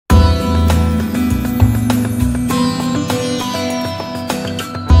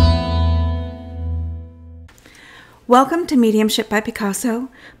Welcome to Mediumship by Picasso.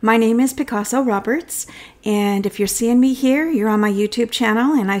 My name is Picasso Roberts, and if you're seeing me here, you're on my YouTube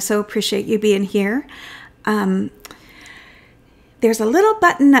channel, and I so appreciate you being here. There's a little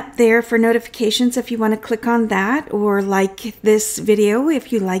button up there for notifications if you want to click on that, or like this video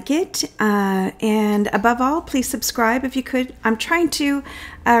if you like it. And above all, please subscribe if you could. I'm trying to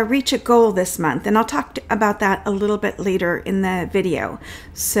reach a goal this month, and I'll talk about that a little bit later in the video.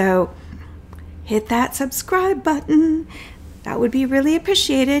 So hit that subscribe button. That would be really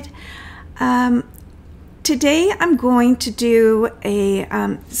appreciated. Today I'm going to do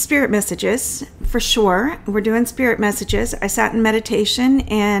a spirit messages for sure. We're doing spirit messages. I sat in meditation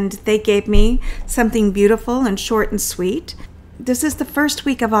and they gave me something beautiful and short and sweet. This is the first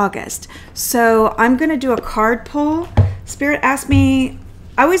week of August. So I'm going to do a card pull. Spirit asked me,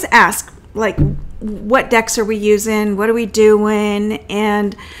 I always ask, like, what decks are we using? What are we doing?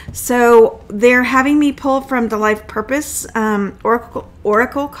 And so they're having me pull from the Life Purpose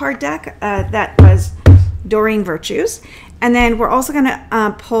Oracle card deck that was Doreen Virtues. And then we're also going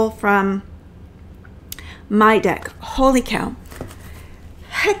to pull from my deck. Holy cow.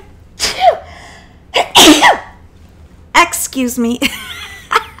 Excuse me.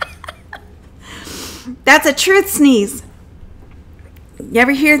 That's a truth sneeze. You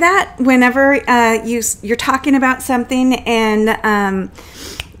ever hear that? Whenever you're talking about something and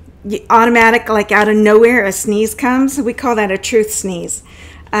automatic, like out of nowhere, a sneeze comes. We call that a truth sneeze.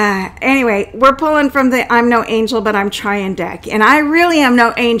 Anyway, we're pulling from the I'm no angel, but I'm trying deck. And I really am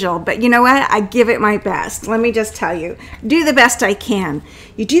no angel, but you know what? I give it my best. Let me just tell you, do the best I can.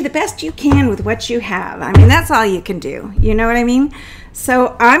 You do the best you can with what you have. I mean, that's all you can do. You know what I mean?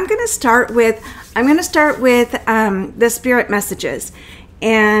 So I'm going to start with the spirit messages.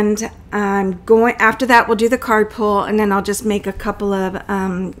 And I'm going, after that, we'll do the card pull, and then I'll just make a couple of,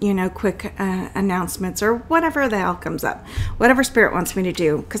 quick announcements or whatever the hell comes up, whatever Spirit wants me to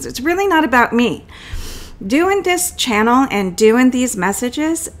do, because it's really not about me. Doing this channel and doing these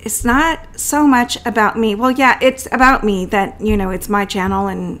messages, it's not so much about me. Well, yeah, it's about me that, it's my channel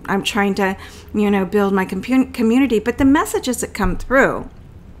and I'm trying to, build my community, but the messages that come through,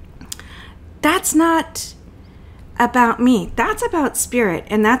 that's not about me. That's about Spirit,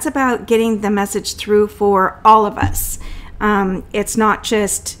 and that's about getting the message through for all of us. It's not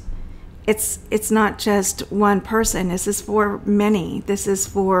just one person. This is for many. This is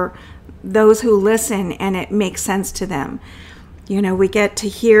for those who listen and it makes sense to them. We get to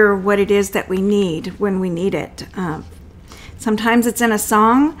hear what it is that we need when we need it. Sometimes it's in a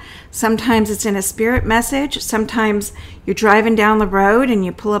song, sometimes it's in a spirit message, sometimes you're driving down the road and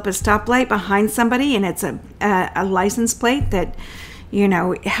you pull up a stoplight behind somebody and it's a license plate that,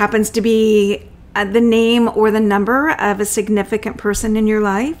 happens to be the name or the number of a significant person in your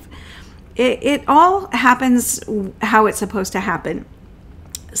life. It all happens how it's supposed to happen.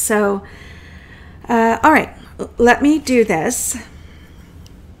 So, all right, let me do this.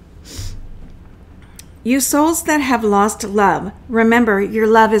 You souls that have lost love, remember your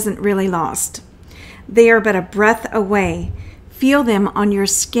love isn't really lost. They are but a breath away. Feel them on your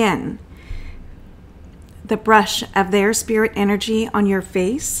skin. The brush of their spirit energy on your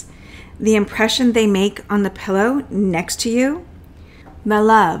face, the impression they make on the pillow next to you. The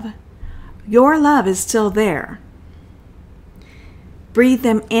love, your love is still there. Breathe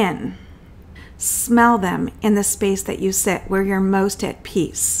them in. Smell them in the space that you sit where you're most at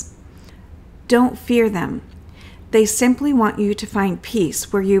peace. Don't fear them. They simply want you to find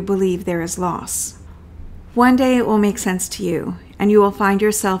peace where you believe there is loss. One day it will make sense to you, and you will find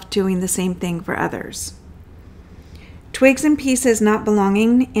yourself doing the same thing for others. Twigs and pieces not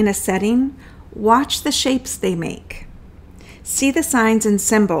belonging in a setting, watch the shapes they make. See the signs and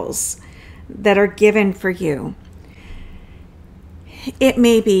symbols that are given for you. It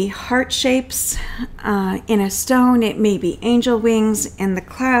may be heart shapes in a stone. It may be angel wings in the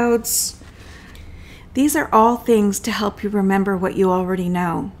clouds. These are all things to help you remember what you already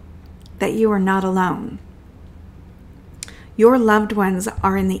know, that you are not alone. Your loved ones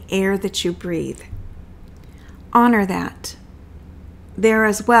are in the air that you breathe. Honor that. There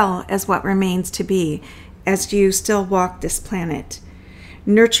as well as what remains to be as you still walk this planet.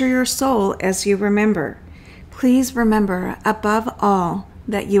 Nurture your soul as you remember. Please remember, above all,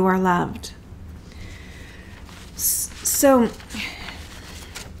 that you are loved. So,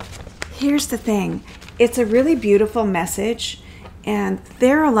 here's the thing. It's a really beautiful message, and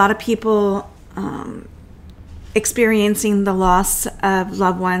there are a lot of people experiencing the loss of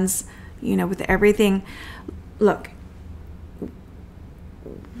loved ones, with everything. Look,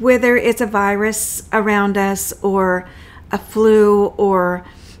 whether it's a virus around us or a flu or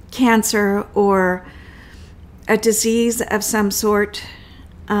cancer or a disease of some sort,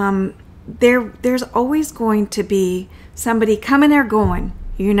 there's always going to be somebody coming or going,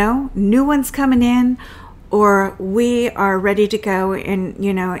 new ones coming in, or we are ready to go and,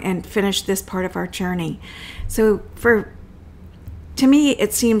 and finish this part of our journey. So to me,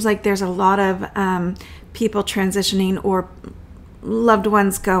 it seems like there's a lot of people transitioning or loved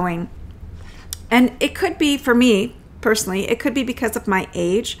ones going. And it could be, for me personally, it could be because of my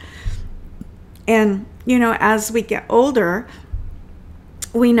age. And, as we get older,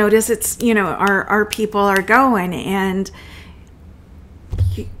 we notice it's, our people are going. And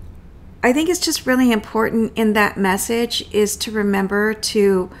I think it's just really important in that message is to remember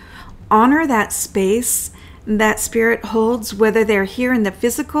to honor that space that spirit holds, whether they're here in the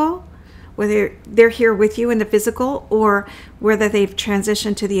physical, whether they're here with you in the physical, or whether they've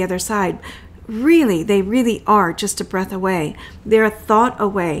transitioned to the other side. Really, they really are just a breath away. They're a thought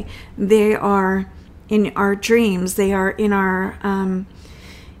away. They are in our dreams. They are in our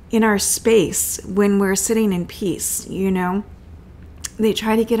space when we're sitting in peace, They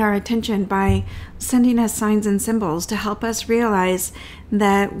try to get our attention by sending us signs and symbols to help us realize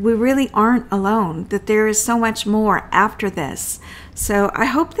that we really aren't alone, that there is so much more after this. So I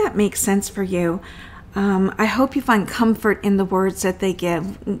hope that makes sense for you. I hope you find comfort in the words that they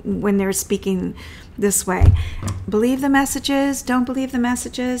give when they're speaking this way. Believe the messages, don't believe the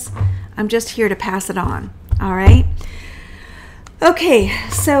messages. I'm just here to pass it on. All right? Okay,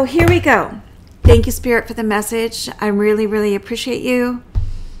 so here we go. Thank you, Spirit, for the message. I really, really appreciate you.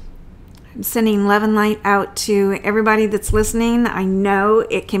 I'm sending love and light out to everybody that's listening. I know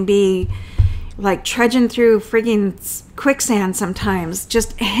it can be like trudging through friggin' quicksand sometimes.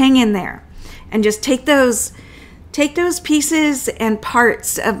 Just hang in there and just take those pieces and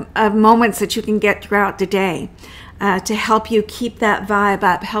parts of moments that you can get throughout the day to help you keep that vibe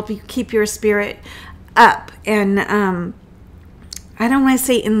up, help you keep your spirit up, and I don't want to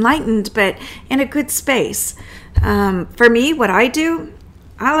say enlightened, but in a good space. For me, what I do,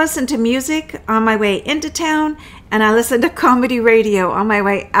 I listen to music on my way into town, and I listen to comedy radio on my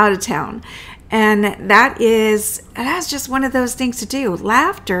way out of town. And that's just one of those things to do.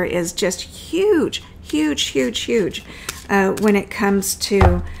 Laughter is just huge, huge, huge, huge when it comes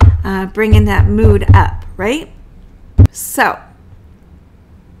to bringing that mood up, right? So,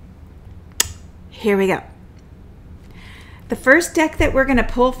 here we go. The first deck that we're going to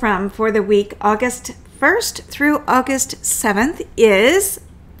pull from for the week, August 1st through August 7th, is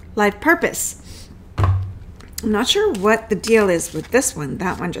Life Purpose. I'm not sure what the deal is with this one.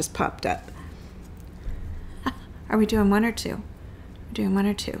 That one just popped up. Are we doing one or two? We're doing one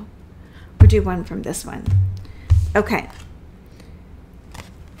or two. We'll do one from this one. Okay.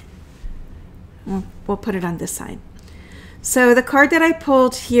 We'll put it on this side. So the card that I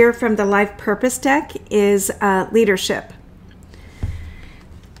pulled here from the Life Purpose deck is Leadership.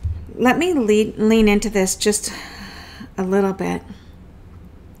 Let me lean into this just a little bit.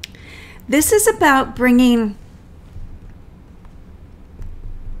 This is about bringing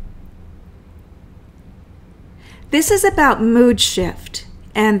mood shift,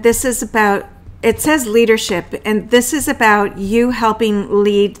 and this is about, it says leadership, and this is about you helping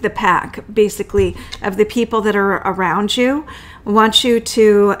lead the pack, basically, of the people that are around you. Want you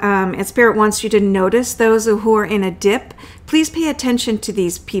to, and Spirit wants you to notice those who are in a dip. Please pay attention to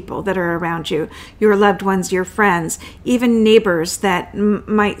these people that are around you, your loved ones, your friends, even neighbors that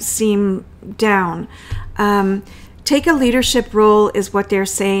might seem down. Take a leadership role is what they're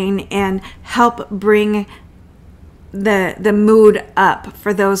saying, and help bring the mood up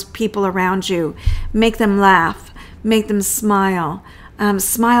for those people around you. Make them laugh, make them smile.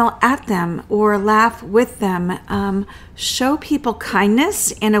 Smile at them or laugh with them. Show people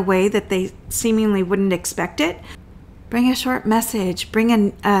kindness in a way that they seemingly wouldn't expect it. Bring a short message,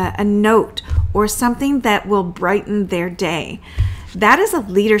 bring a note or something that will brighten their day. That is a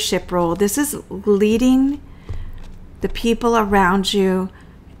leadership role. This is leading the people around you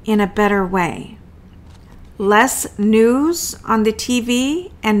in a better way. Less news on the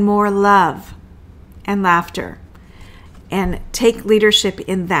TV and more love and laughter. And take leadership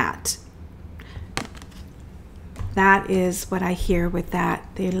in that. That is what I hear with that.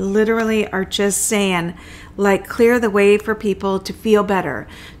 They literally are just saying, like, clear the way for people to feel better,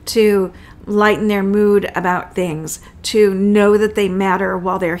 to lighten their mood about things, to know that they matter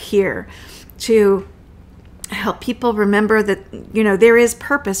while they're here, to help people remember that, there is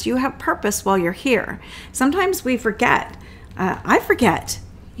purpose. You have purpose while you're here. Sometimes we forget. I forget.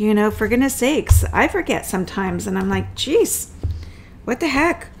 For goodness sakes, I forget sometimes, and I'm like, geez, what the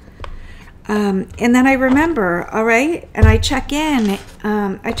heck? And then I remember, all right, and I check in.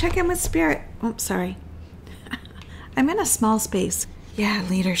 I check in with Spirit. Oh, sorry. I'm in a small space. Yeah,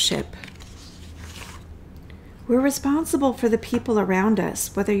 leadership. We're responsible for the people around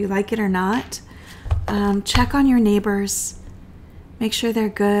us, whether you like it or not. Check on your neighbors. Make sure they're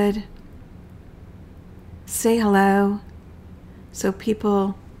good. Say hello so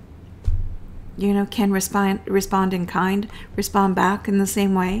people, you know, can respond in kind, respond back in the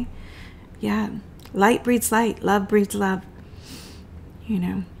same way. Yeah, light breeds light, love breeds love, you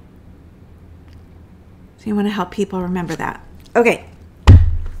know. So you want to help people remember that. Okay.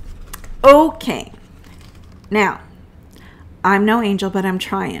 Now, I'm no angel, but I'm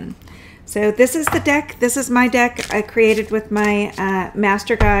trying. So this is the deck. This is my deck I created with my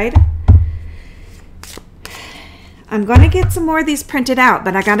master guide. I'm going to get some more of these printed out,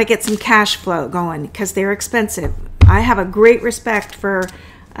 but I got to get some cash flow going because they're expensive. I have a great respect for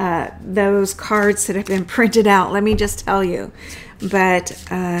those cards that have been printed out, let me just tell you. But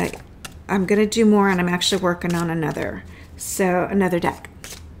I'm going to do more, and I'm actually working on another deck.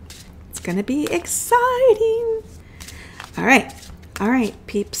 It's going to be exciting. All right,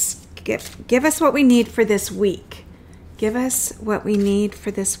 peeps. Give us what we need for this week. Give us what we need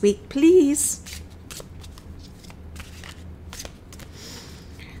for this week, please.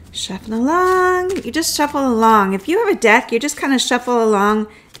 Shuffle along. You just shuffle along. If you have a deck, you just kind of shuffle along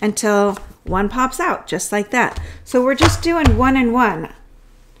until one pops out, just like that. So we're just doing one and one.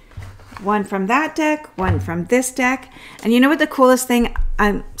 One from that deck, one from this deck. And you know what the coolest thing,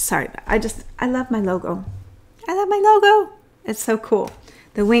 I'm sorry, I love my logo. I love my logo. It's so cool.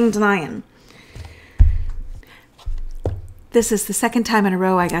 The winged lion. This is the second time in a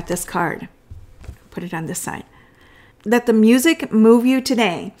row I got this card. Put it on this side. Let the music move you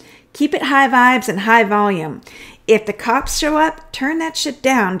today. Keep it high vibes and high volume. If the cops show up, turn that shit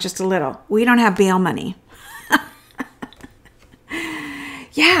down just a little. We don't have bail money.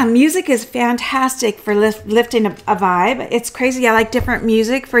 Yeah, music is fantastic for lifting a vibe. It's crazy. I like different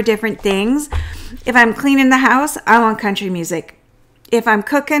music for different things. If I'm cleaning the house, I want country music. If I'm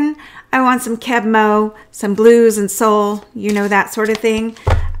cooking, I want some Keb Mo, some blues and soul, you know, that sort of thing.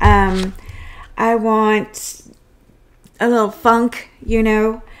 I want a little funk, you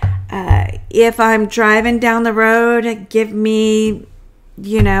know. If I'm driving down the road, give me,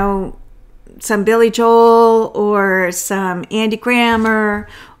 you know, some Billy Joel or some Andy Grammer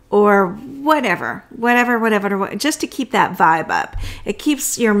or whatever, just to keep that vibe up. It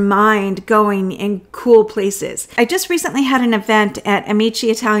keeps your mind going in cool places. I just recently had an event at Amici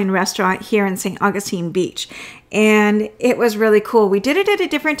Italian Restaurant here in St. Augustine Beach, and it was really cool. We did it at a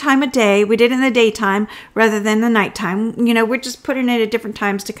different time of day. We did it in the daytime rather than the nighttime. You know, we're just putting it at different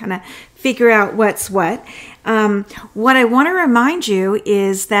times to kind of figure out what's what. What I want to remind you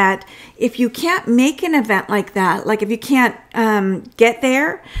is that if you can't make an event like that, like if you can't get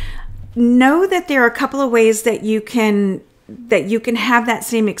there, know that there are a couple of ways that you can have that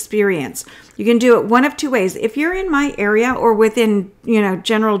same experience. You can do it one of two ways. If you're in my area or within, you know,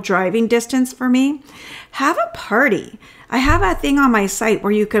 general driving distance for me, have a party. I have a thing on my site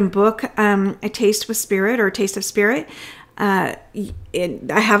where you can book a taste with spirit or a taste of spirit. I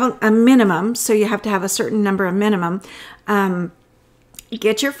have a minimum, so you have to have a certain number of minimum.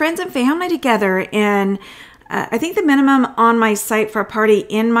 Get your friends and family together, and I think the minimum on my site for a party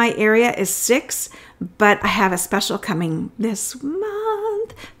in my area is 6, but I have a special coming this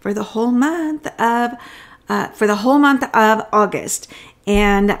month for the whole month of August,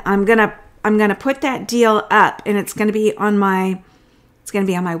 and I'm gonna put that deal up, and it's gonna be on my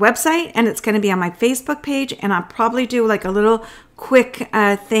website, and it's going to be on my Facebook page, and I'll probably do like a little quick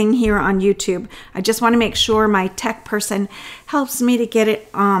thing here on YouTube. I just want to make sure my tech person helps me to get it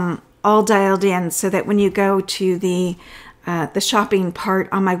all dialed in so that when you go to the shopping part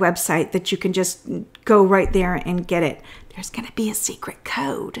on my website that you can just go right there and get it. There's going to be a secret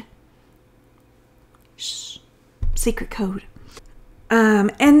code. Shh. Secret code.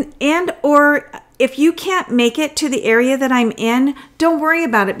 Or if you can't make it to the area that I'm in, don't worry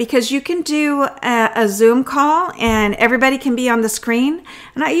about it, because you can do a Zoom call and everybody can be on the screen.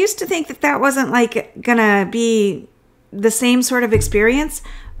 And I used to think that wasn't like gonna be the same sort of experience.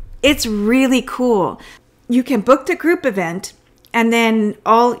 It's really cool. You can book the group event, and then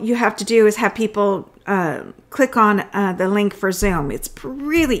all you have to do is have people click on the link for Zoom. It's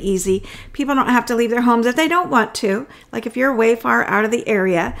really easy. People don't have to leave their homes if they don't want to. Like if you're way far out of the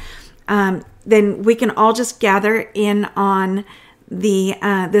area, then we can all just gather in on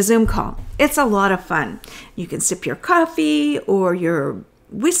the Zoom call. It's a lot of fun. You can sip your coffee or your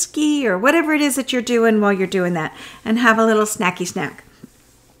whiskey or whatever it is that you're doing while you're doing that, and have a little snacky snack.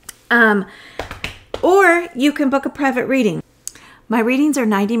 Or you can book a private reading. My readings are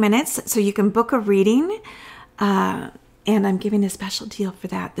 90 minutes, so you can book a reading. And I'm giving a special deal for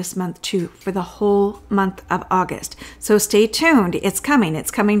that this month too, for the whole month of August. So stay tuned. It's coming. It's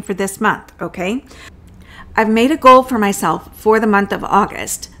coming for this month, okay? I've made a goal for myself for the month of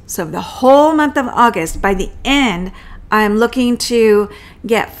August. So the whole month of August, by the end, I'm looking to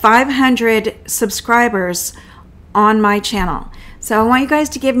get 500 subscribers on my channel. So I want you guys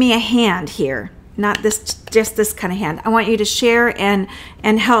to give me a hand here. Not this, just this kind of hand. I want you to share and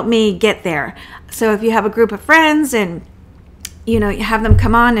help me get there. So if you have a group of friends and you have them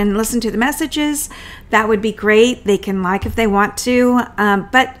come on and listen to the messages, that would be great. They can like if they want to,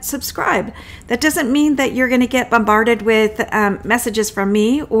 but subscribe. That doesn't mean that you're going to get bombarded with messages from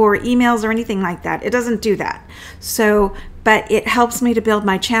me or emails or anything like that. It doesn't do that. So, but it helps me to build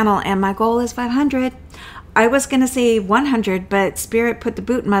my channel, and my goal is 500. I was going to say 100, but Spirit put the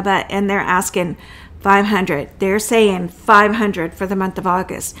boot in my butt, and they're asking 500. They're saying 500 for the month of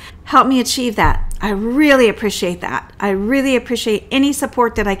August. Help me achieve that. I really appreciate that. I really appreciate any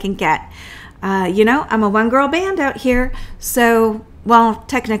support that I can get. I'm a one-girl band out here, so, well,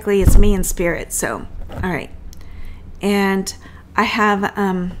 technically it's me and Spirit, so, all right. And I have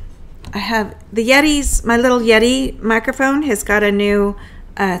the Yeti's, my little Yeti microphone has got a new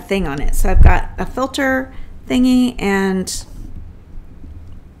thing on it. So I've got a filter thingy, and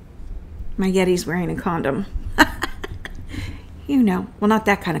my Yeti's wearing a condom. Well, not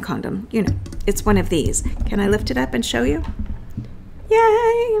that kind of condom. It's one of these. Can I lift it up and show you?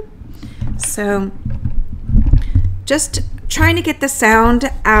 Yay! So just trying to get the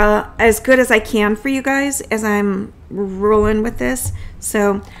sound as good as I can for you guys as I'm rolling with this.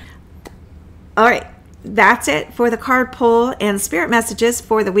 So, all right. That's it for the card pull and spirit messages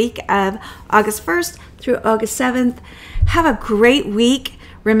for the week of August 1st through August 7th. Have a great week.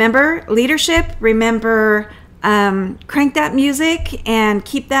 Remember leadership. Remember crank that music and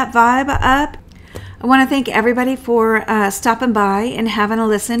keep that vibe up. I want to thank everybody for stopping by and having a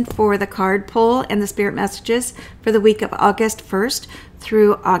listen for the card pull and the spirit messages for the week of August 1st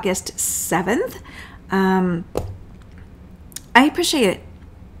through August 7th. I appreciate it.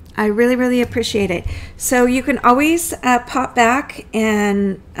 I really, really appreciate it. So you can always pop back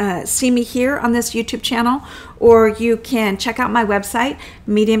and see me here on this YouTube channel, or you can check out my website,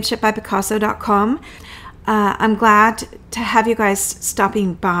 mediumshipbypicasso.com. I'm glad to have you guys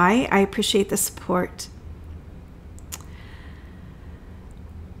stopping by. I appreciate the support.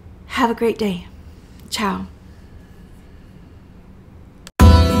 Have a great day. Ciao.